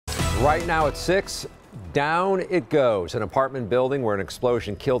Right now at 6, down it goes. An apartment building where an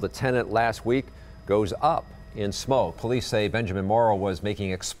explosion killed a tenant last week goes up in smoke. Police say Benjamin Morrow was making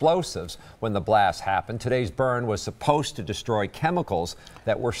explosives when the blast happened. Today's burn was supposed to destroy chemicals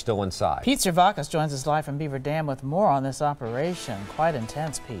that were still inside. Pete Zervakis joins us live from Beaver Dam with more on this operation. Quite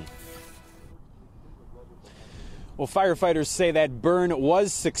intense, Pete. Well, firefighters say that burn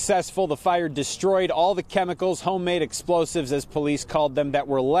was successful. The fire destroyed all the chemicals, homemade explosives, as police called them, that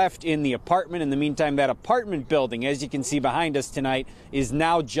were left in the apartment. In the meantime, that apartment building, as you can see behind us tonight, is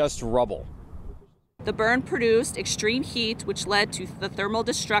now just rubble. The burn produced extreme heat, which led to the thermal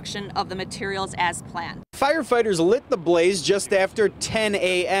destruction of the materials as planned. Firefighters lit the blaze just after 10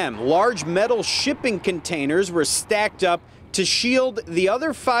 a.m. Large metal shipping containers were stacked up to shield the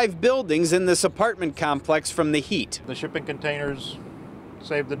other 5 buildings in this apartment complex from the heat. The shipping containers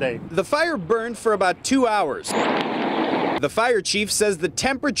saved the day. The fire burned for about 2 hours. The fire chief says the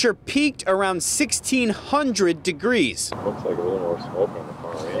temperature peaked around 1,600 degrees. Looks like a little more smoke on the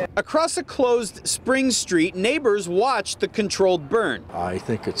far end. Across a closed Spring Street, neighbors watched the controlled burn. I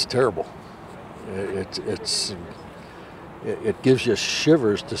think it's terrible. It gives you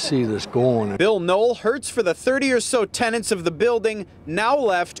shivers to see this going. Bill Knoll hurts for the 30 or so tenants of the building now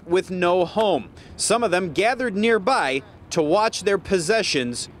left with no home. Some of them gathered nearby to watch their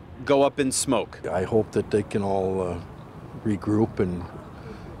possessions go up in smoke. I hope that they can all regroup and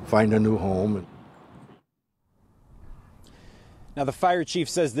find a new home. Now, the fire chief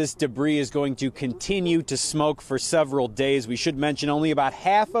says this debris is going to continue to smoke for several days. We should mention only about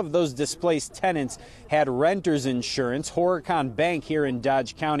half of those displaced tenants had renter's insurance. Horicon Bank here in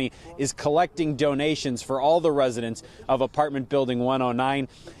Dodge County is collecting donations for all the residents of apartment building 109.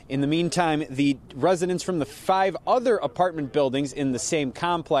 In the meantime, the residents from the 5 other apartment buildings in the same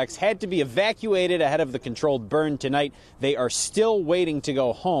complex had to be evacuated ahead of the controlled burn tonight. They are still waiting to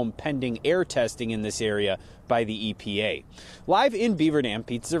go home pending air testing in this area by the EPA. Live in Beaver Dam,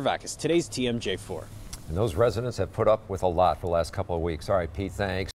 Pete Zervakis, today's TMJ4. And those residents have put up with a lot for the last couple of weeks. All right, Pete, thanks.